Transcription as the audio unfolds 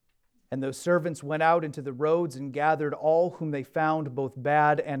And those servants went out into the roads and gathered all whom they found, both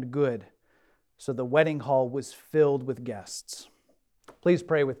bad and good. So the wedding hall was filled with guests. Please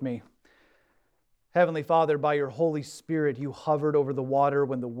pray with me. Heavenly Father, by your Holy Spirit, you hovered over the water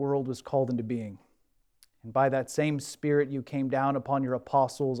when the world was called into being. And by that same Spirit, you came down upon your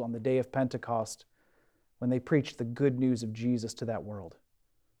apostles on the day of Pentecost when they preached the good news of Jesus to that world.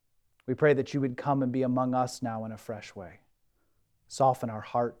 We pray that you would come and be among us now in a fresh way. Soften our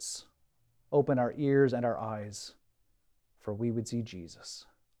hearts, open our ears and our eyes, for we would see Jesus.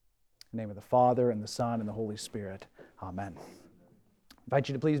 In the name of the Father, and the Son, and the Holy Spirit. Amen. I invite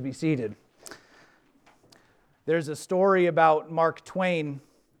you to please be seated. There's a story about Mark Twain.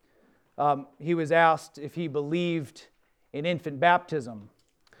 He was asked if he believed in infant baptism.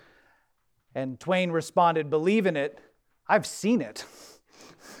 And Twain responded, "Believe in it? I've seen it."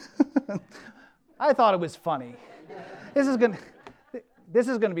 I thought it was funny. This is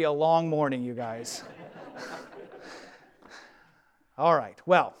going to be a long morning, you guys. All right,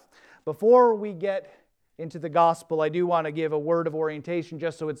 well, before we get into the gospel, I do want to give a word of orientation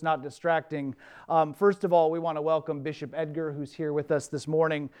just so it's not distracting. First of all, we want to welcome Bishop Edgar, who's here with us this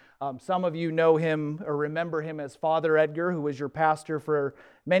morning. Some of you know him or remember him as Father Edgar, who was your pastor for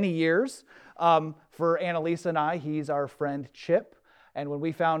many years. For Annalisa and I, he's our friend Chip. And when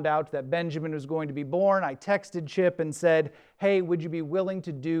we found out that Benjamin was going to be born, I texted Chip and said, "Hey, would you be willing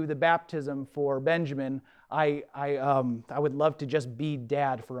to do the baptism for Benjamin? I would love to just be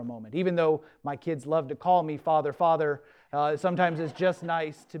dad for a moment." Even though my kids love to call me Father, sometimes it's just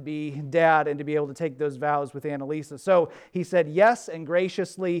nice to be dad and to be able to take those vows with Annalisa. So he said yes and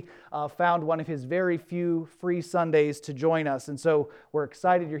graciously found one of his very few free Sundays to join us. And so we're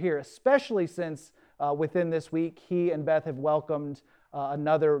excited you're here, especially since within this week he and Beth have welcomed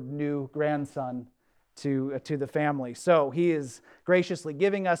another new grandson to the family. So he is graciously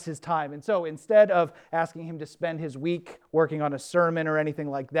giving us his time. And so instead of asking him to spend his week working on a sermon or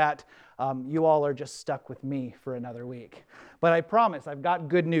anything like that, you all are just stuck with me for another week. But I promise I've got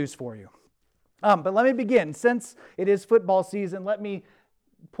good news for you. But let me begin. Since it is football season, let me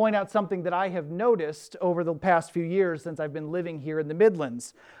point out something that I have noticed over the past few years since I've been living here in the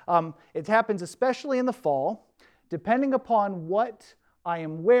Midlands. It happens especially in the fall, depending upon what I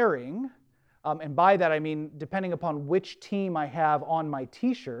am wearing. And by that I mean depending upon which team I have on my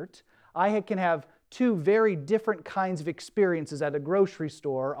t-shirt, I can have two very different kinds of experiences at a grocery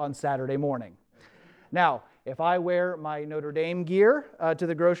store on Saturday morning. Now, if I wear my Notre Dame gear to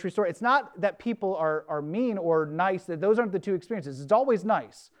the grocery store, it's not that people are mean or nice. Those aren't the two experiences. It's always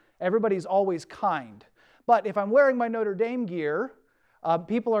nice. Everybody's always kind. But if I'm wearing my Notre Dame gear,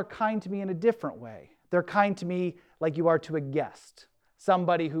 people are kind to me in a different way. They're kind to me like you are to a guest.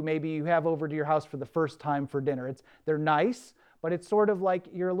 Somebody who maybe you have over to your house for the first time for dinner. They're nice, but it's sort of like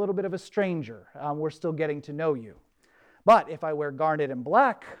you're a little bit of a stranger. We're still getting to know you. But if I wear garnet and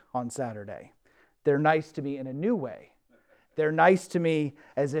black on Saturday, they're nice to me in a new way. They're nice to me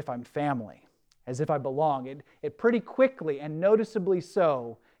as if I'm family, as if I belong. It pretty quickly and noticeably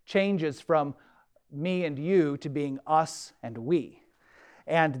so changes from me and you to being us and we.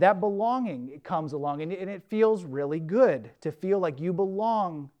 And that belonging comes along, and it feels really good to feel like you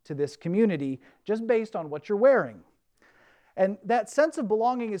belong to this community just based on what you're wearing. And that sense of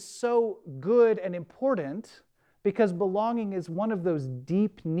belonging is so good and important because belonging is one of those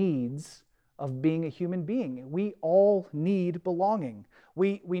deep needs of being a human being. We all need belonging.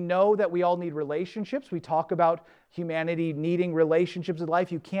 We know that we all need relationships. We talk about humanity needing relationships in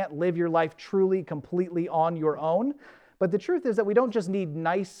life. You can't live your life truly, completely on your own. But the truth is that we don't just need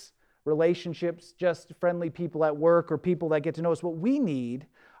nice relationships, just friendly people at work or people that get to know us. What we need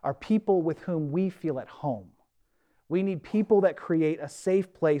are people with whom we feel at home. We need people that create a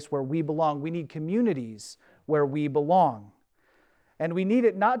safe place where we belong. We need communities where we belong. And we need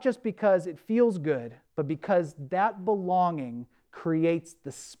it not just because it feels good, but because that belonging creates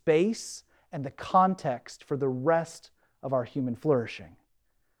the space and the context for the rest of our human flourishing.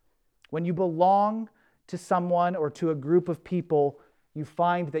 When you belong to someone or to a group of people, you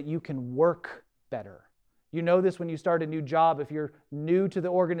find that you can work better. You know this when you start a new job. If you're new to the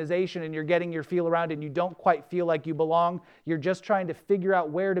organization and you're getting your feel around and you don't quite feel like you belong, you're just trying to figure out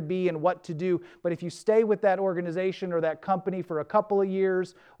where to be and what to do. But if you stay with that organization or that company for a couple of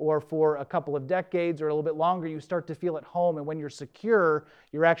years or for a couple of decades or a little bit longer, you start to feel at home. And when you're secure,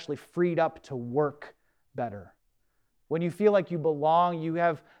 you're actually freed up to work better. When you feel like you belong, you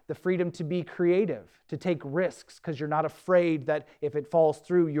have the freedom to be creative, to take risks, because you're not afraid that if it falls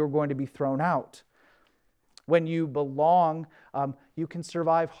through, you're going to be thrown out. When you belong, you can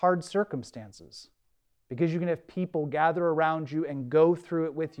survive hard circumstances because you can have people gather around you and go through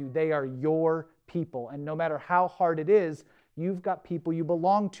it with you. They are your people. And no matter how hard it is, you've got people you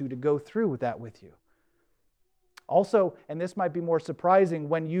belong to go through with that with you. Also, and this might be more surprising,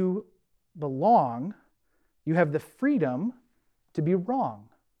 when you belong, you have the freedom to be wrong.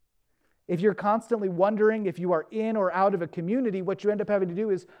 If you're constantly wondering if you are in or out of a community, what you end up having to do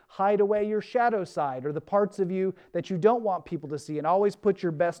is hide away your shadow side or the parts of you that you don't want people to see, and always put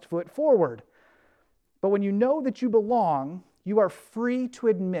your best foot forward. But when you know that you belong, you are free to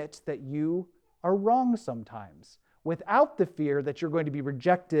admit that you are wrong sometimes, without the fear that you're going to be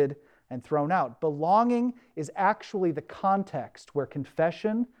rejected and thrown out. Belonging is actually the context where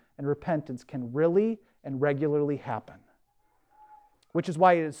confession and repentance can really and regularly happen. Which is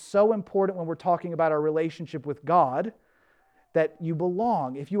why it is so important when we're talking about our relationship with God that you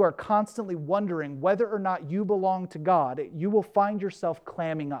belong. If you are constantly wondering whether or not you belong to God, you will find yourself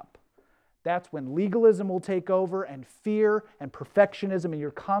clamming up. That's when legalism will take over, and fear and perfectionism, and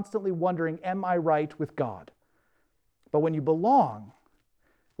you're constantly wondering, am I right with God? But when you belong,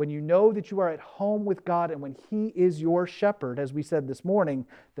 when you know that you are at home with God and when He is your shepherd, as we said this morning,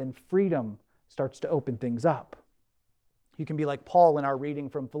 then freedom starts to open things up. You can be like Paul in our reading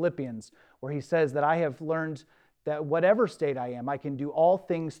from Philippians, where he says that I have learned that whatever state I am, I can do all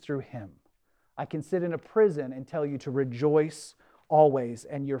things through Him. I can sit in a prison and tell you to rejoice always.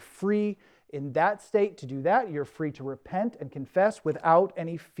 And you're free in that state to do that. You're free to repent and confess without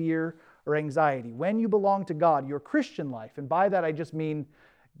any fear or anxiety. When you belong to God, your Christian life, and by that I just mean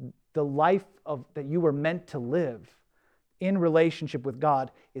the life that you were meant to live in relationship with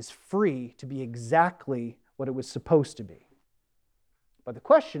God, is free to be exactly what it was supposed to be. But the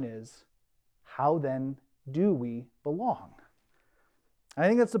question is, how then do we belong? I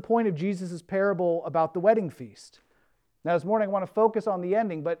think that's the point of Jesus' parable about the wedding feast. Now this morning I want to focus on the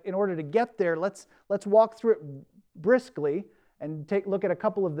ending, but in order to get there, let's walk through it briskly and look at a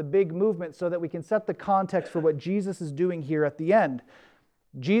couple of the big movements so that we can set the context for what Jesus is doing here at the end.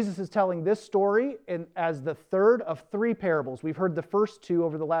 Jesus is telling this story as the third of three parables. We've heard the first two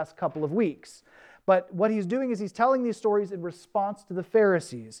over the last couple of weeks. But what he's doing is he's telling these stories in response to the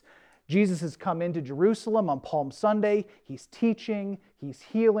Pharisees. Jesus has come into Jerusalem on Palm Sunday. He's teaching, he's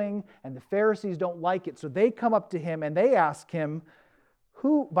healing, and the Pharisees don't like it. So they come up to him and they ask him,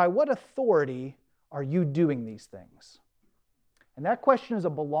 by what authority are you doing these things? And that question is a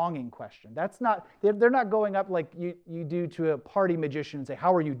belonging question. They're not going up like you do to a party magician and say,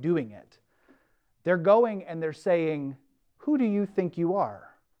 how are you doing it? They're going and they're saying, who do you think you are?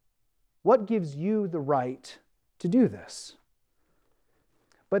 What gives you the right to do this?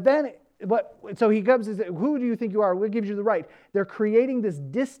 But then, so he comes and says, who do you think you are? What gives you the right? They're creating this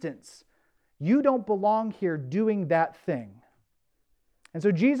distance. You don't belong here doing that thing. And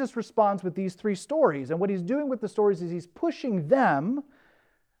so Jesus responds with these three stories. And what he's doing with the stories is he's pushing them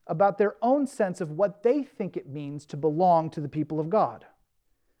about their own sense of what they think it means to belong to the people of God.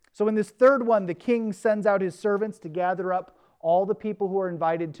 So in this third one, the king sends out his servants to gather up all the people who are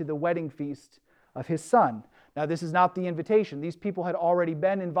invited to the wedding feast of his son. Now, this is not the invitation. These people had already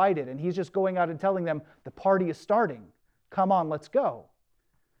been invited, and he's just going out and telling them, the party is starting. Come on, let's go.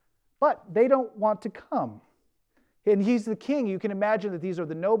 But they don't want to come. And he's the king. You can imagine that these are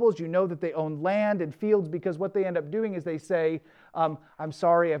the nobles. You know that they own land and fields, because what they end up doing is they say, I'm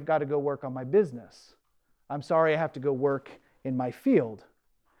sorry, I've got to go work on my business. I'm sorry, I have to go work in my field.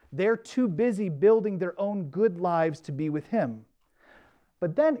 They're too busy building their own good lives to be with him.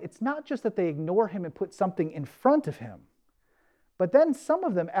 But then it's not just that they ignore him and put something in front of him, but then some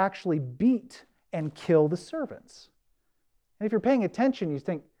of them actually beat and kill the servants. And if you're paying attention, you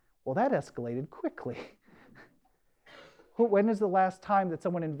think, well, that escalated quickly. When is the last time that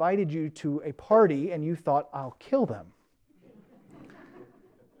someone invited you to a party and you thought, I'll kill them?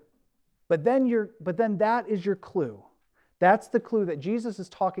 But then that is your clue. That's the clue that Jesus is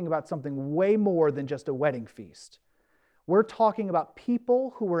talking about something way more than just a wedding feast. We're talking about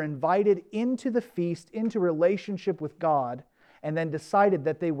people who were invited into the feast, into relationship with God, and then decided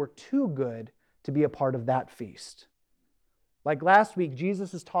that they were too good to be a part of that feast. Like last week,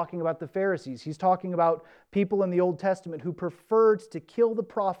 Jesus is talking about the Pharisees. He's talking about people in the Old Testament who preferred to kill the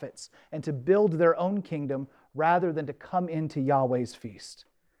prophets and to build their own kingdom rather than to come into Yahweh's feast.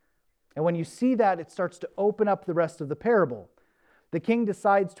 And when you see that, it starts to open up the rest of the parable. The king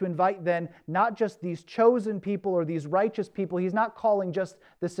decides to invite then not just these chosen people or these righteous people. He's not calling just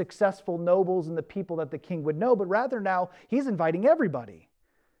the successful nobles and the people that the king would know, but rather now he's inviting everybody.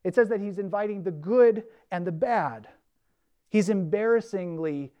 It says that he's inviting the good and the bad. He's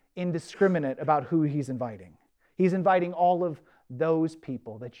embarrassingly indiscriminate about who he's inviting. He's inviting all of those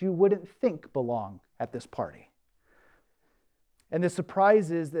people that you wouldn't think belong at this party. And the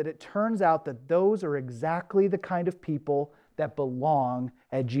surprise is that it turns out that those are exactly the kind of people that belong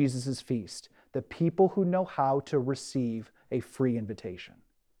at Jesus' feast, the people who know how to receive a free invitation.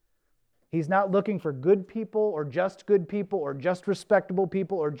 He's not looking for good people or just respectable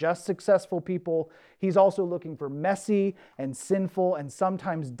people or just successful people. He's also looking for messy and sinful and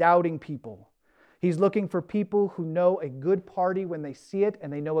sometimes doubting people. He's looking for people who know a good party when they see it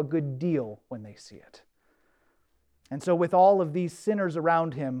and they know a good deal when they see it. And so with all of these sinners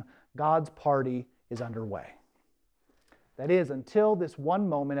around him, God's party is underway. That is, until this one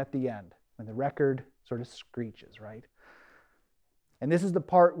moment at the end when the record sort of screeches, right? And this is the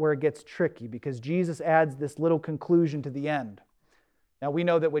part where it gets tricky because Jesus adds this little conclusion to the end. Now we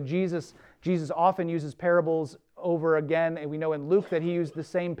know that Jesus often uses parables over again, and we know in Luke that he used the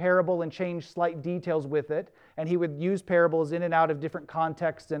same parable and changed slight details with it, and he would use parables in and out of different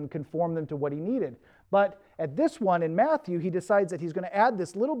contexts and conform them to what he needed. But at this one in Matthew, he decides that he's going to add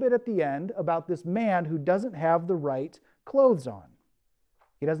this little bit at the end about this man who doesn't have the right clothes on.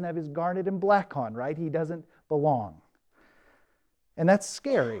 He doesn't have his garnet and black on, right? He doesn't belong. And that's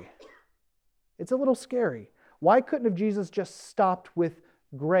scary. It's a little scary. Why couldn't have Jesus just stopped with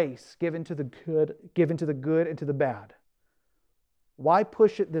grace given to the good and to the bad? Why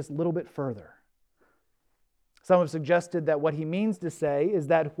push it this little bit further? Some have suggested that what he means to say is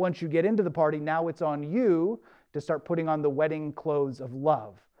that once you get into the party, now it's on you to start putting on the wedding clothes of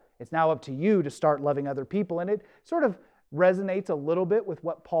love. It's now up to you to start loving other people. And it sort of resonates a little bit with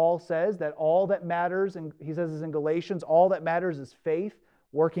what Paul says, that all that matters, and he says this in Galatians, all that matters is faith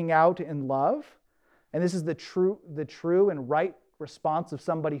working out in love. And this is the true and right response of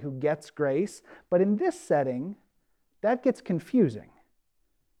somebody who gets grace. But in this setting, that gets confusing.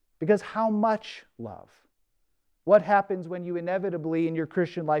 Because how much love? What happens when you inevitably in your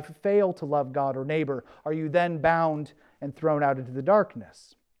Christian life fail to love God or neighbor? Are you then bound and thrown out into the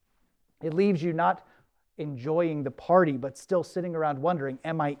darkness? It leaves you not enjoying the party, but still sitting around wondering,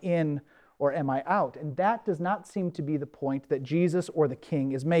 am I in or am I out? And that does not seem to be the point that Jesus or the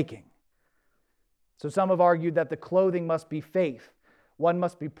King is making. So some have argued that the clothing must be faith. One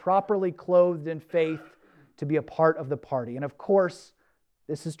must be properly clothed in faith to be a part of the party. And of course,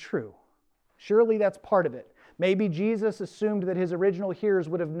 this is true. Surely that's part of it. Maybe Jesus assumed that his original hearers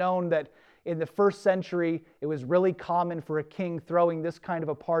would have known that in the first century, it was really common for a king throwing this kind of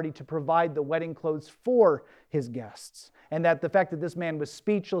a party to provide the wedding clothes for his guests. And that the fact that this man was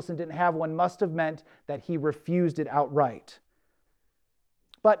speechless and didn't have one must have meant that he refused it outright.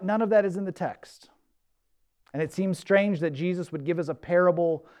 But none of that is in the text. And it seems strange that Jesus would give us a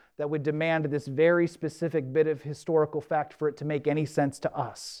parable that would demand this very specific bit of historical fact for it to make any sense to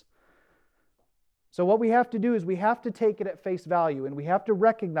us. So what we have to do is we have to take it at face value, and we have to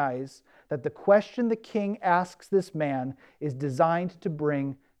recognize that the question the king asks this man is designed to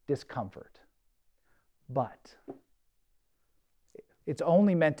bring discomfort. But it's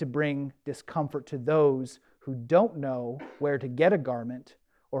only meant to bring discomfort to those who don't know where to get a garment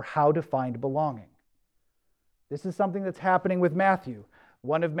or how to find belonging. This is something that's happening with Matthew.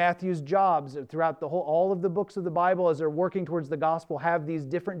 One of Matthew's jobs throughout all of the books of the Bible as they're working towards the gospel have these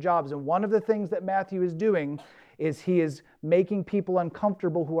different jobs. And one of the things that Matthew is doing is he is making people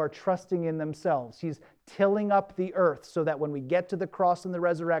uncomfortable who are trusting in themselves. He's tilling up the earth so that when we get to the cross and the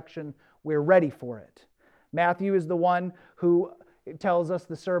resurrection, we're ready for it. Matthew is the one who tells us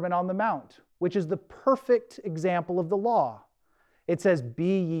the Sermon on the Mount, which is the perfect example of the law. It says,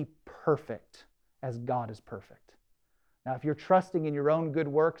 "Be ye perfect as God is perfect." Now, if you're trusting in your own good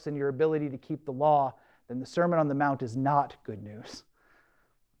works and your ability to keep the law, then the Sermon on the Mount is not good news.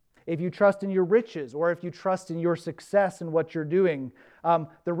 If you trust in your riches, or if you trust in your success and what you're doing,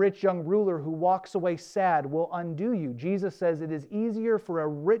 the rich young ruler who walks away sad will undo you. Jesus says it is easier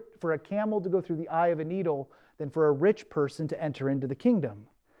for a camel to go through the eye of a needle than for a rich person to enter into the kingdom.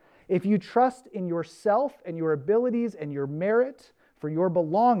 If you trust in yourself and your abilities and your merit for your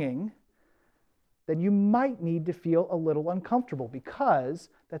belonging, then you might need to feel a little uncomfortable because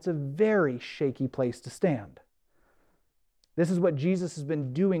that's a very shaky place to stand. This is what Jesus has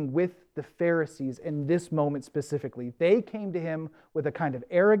been doing with the Pharisees in this moment specifically. They came to him with a kind of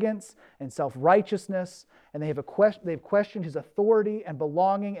arrogance and self-righteousness, and they've questioned his authority and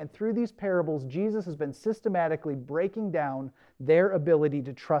belonging, and through these parables, Jesus has been systematically breaking down their ability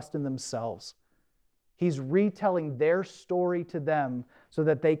to trust in themselves. He's retelling their story to them so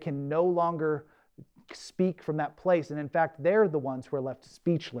that they can no longer speak from that place. And in fact, they're the ones who are left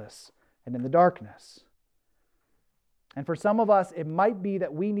speechless and in the darkness. And for some of us, it might be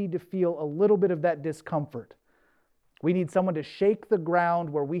that we need to feel a little bit of that discomfort. We need someone to shake the ground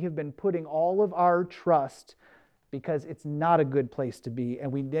where we have been putting all of our trust, because it's not a good place to be,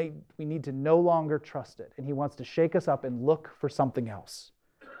 and we need to no longer trust it. And he wants to shake us up and look for something else.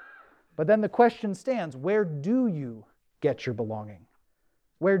 But then the question stands, where do you get your belonging?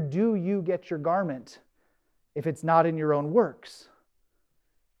 Where do you get your garment if it's not in your own works?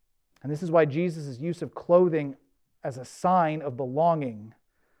 And this is why Jesus' use of clothing as a sign of belonging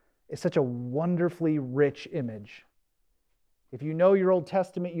is such a wonderfully rich image. If you know your Old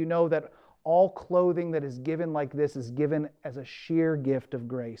Testament, you know that all clothing that is given like this is given as a sheer gift of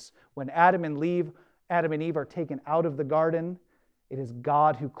grace. When Adam and Eve are taken out of the garden, it is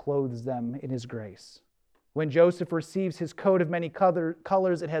God who clothes them in his grace. When Joseph receives his coat of many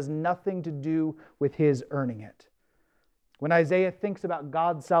colors, it has nothing to do with his earning it. When Isaiah thinks about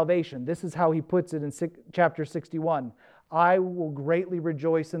God's salvation, this is how he puts it in chapter 61. I will greatly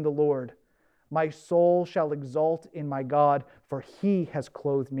rejoice in the Lord. My soul shall exult in my God, for he has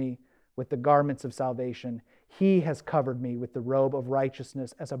clothed me with the garments of salvation. He has covered me with the robe of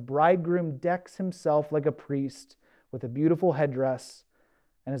righteousness, as a bridegroom decks himself like a priest with a beautiful headdress,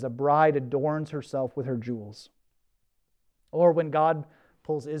 and as a bride adorns herself with her jewels. Or when God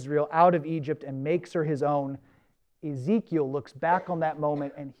pulls Israel out of Egypt and makes her his own, Ezekiel looks back on that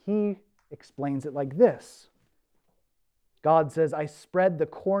moment and he explains it like this. God says, I spread the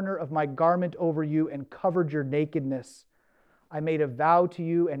corner of my garment over you and covered your nakedness. I made a vow to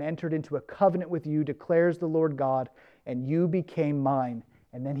you and entered into a covenant with you, declares the Lord God, and you became mine.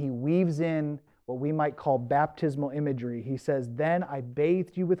 And then he weaves in what we might call baptismal imagery. He says, then I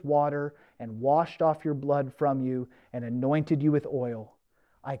bathed you with water and washed off your blood from you and anointed you with oil.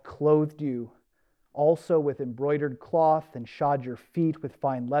 I clothed you also with embroidered cloth and shod your feet with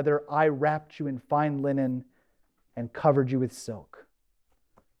fine leather. I wrapped you in fine linen and covered you with silk.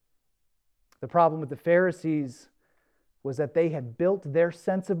 The problem with the Pharisees was that they had built their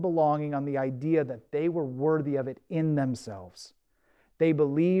sense of belonging on the idea that they were worthy of it in themselves. They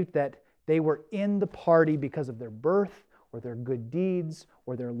believed that they were in the party because of their birth or their good deeds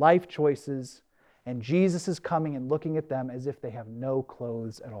or their life choices, and Jesus is coming and looking at them as if they have no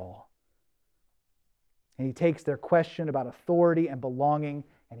clothes at all. And he takes their question about authority and belonging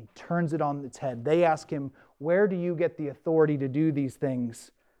and he turns it on its head. They ask him, where do you get the authority to do these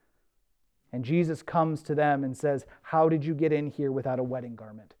things? And Jesus comes to them and says, how did you get in here without a wedding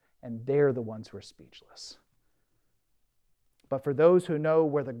garment? And they're the ones who are speechless. But for those who know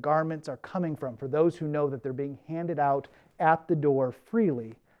where the garments are coming from, for those who know that they're being handed out at the door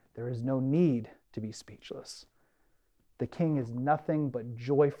freely, there is no need to be speechless. The King is nothing but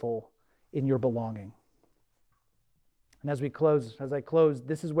joyful in your belonging. And as I close,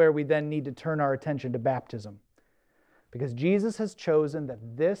 this is where we then need to turn our attention to baptism. Because Jesus has chosen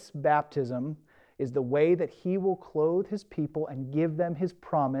that this baptism is the way that he will clothe his people and give them his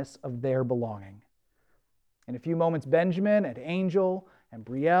promise of their belonging. In a few moments, Benjamin and Angel and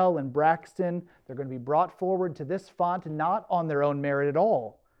Brielle and Braxton, they're going to be brought forward to this font not on their own merit at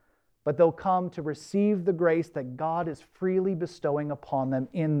all, but they'll come to receive the grace that God is freely bestowing upon them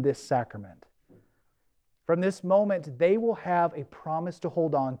in this sacrament. From this moment, they will have a promise to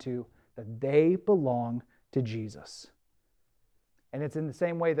hold on to that they belong to Jesus. And it's in the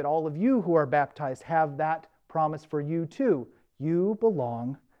same way that all of you who are baptized have that promise for you too. You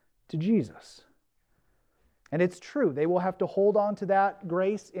belong to Jesus. And it's true, they will have to hold on to that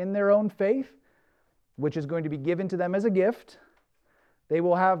grace in their own faith, which is going to be given to them as a gift. They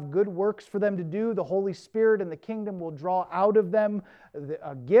will have good works for them to do. The Holy Spirit and the kingdom will draw out of them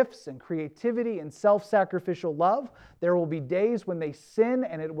gifts and creativity and self-sacrificial love. There will be days when they sin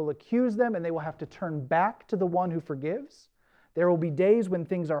and it will accuse them and they will have to turn back to the one who forgives. There will be days when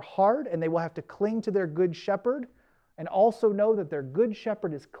things are hard and they will have to cling to their good shepherd and also know that their good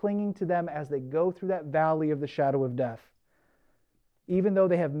shepherd is clinging to them as they go through that valley of the shadow of death. Even though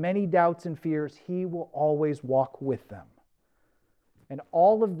they have many doubts and fears, he will always walk with them. And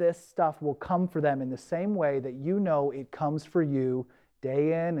all of this stuff will come for them in the same way that you know it comes for you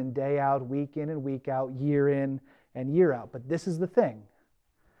day in and day out, week in and week out, year in and year out. But this is the thing.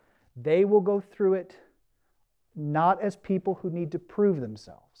 They will go through it not as people who need to prove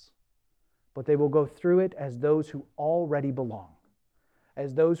themselves, but they will go through it as those who already belong,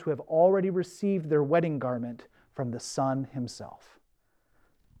 as those who have already received their wedding garment from the Son himself.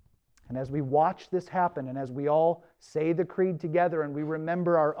 And as we watch this happen, and as we all say the creed together and we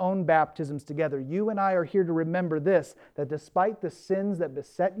remember our own baptisms together, you and I are here to remember this, that despite the sins that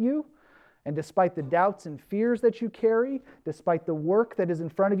beset you, and despite the doubts and fears that you carry, despite the work that is in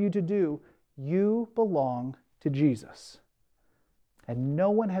front of you to do, you belong to Jesus. And no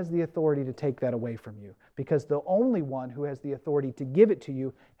one has the authority to take that away from you, because the only one who has the authority to give it to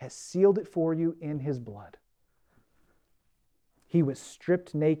you has sealed it for you in his blood. He was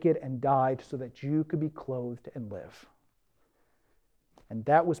stripped naked and died so that you could be clothed and live. And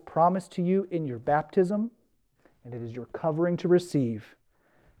that was promised to you in your baptism, and it is your covering to receive,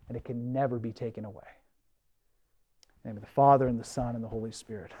 and it can never be taken away. In the name of the Father, and the Son, and the Holy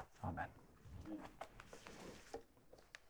Spirit. Amen.